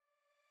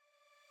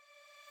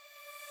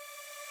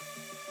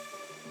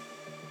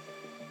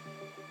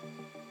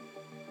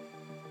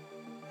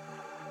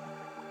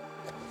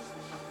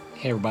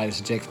Hey everybody, this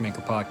is Jake from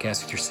Anchor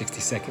Podcast with your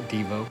 60-second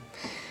Devo.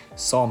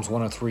 Psalms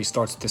 103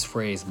 starts with this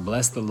phrase,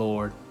 "Bless the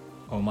Lord,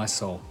 O my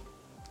soul."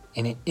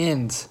 And it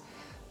ends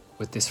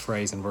with this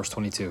phrase in verse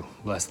 22,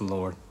 "Bless the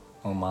Lord,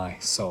 O my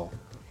soul."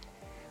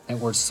 That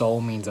word soul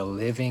means a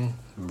living,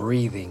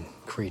 breathing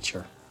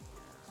creature.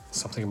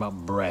 Something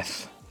about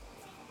breath.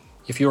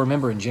 If you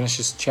remember in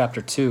Genesis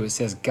chapter 2, it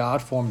says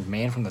God formed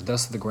man from the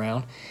dust of the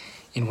ground,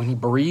 and when he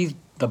breathed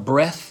the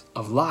breath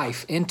of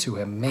life into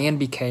him, man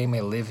became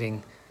a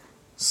living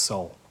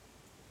soul.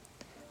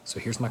 So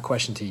here's my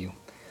question to you.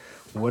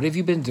 What have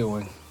you been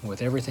doing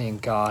with everything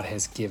God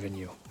has given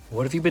you?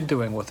 What have you been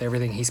doing with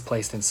everything He's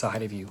placed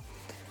inside of you?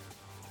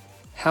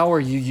 How are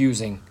you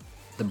using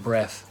the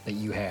breath that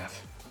you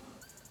have?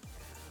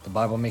 The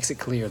Bible makes it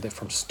clear that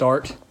from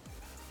start,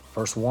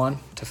 verse 1,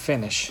 to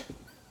finish,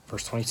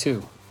 verse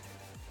 22,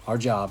 our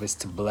job is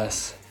to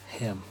bless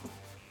Him,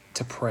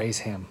 to praise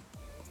Him.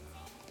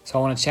 So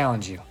I want to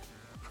challenge you,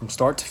 from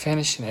start to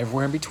finish and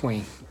everywhere in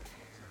between,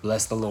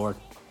 bless the Lord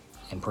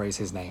and praise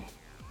His name.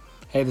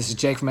 Hey, this is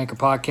Jake from Anchor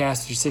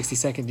Podcast, your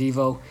 60-second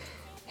Devo.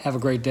 Have a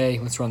great day.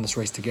 Let's run this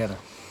race together.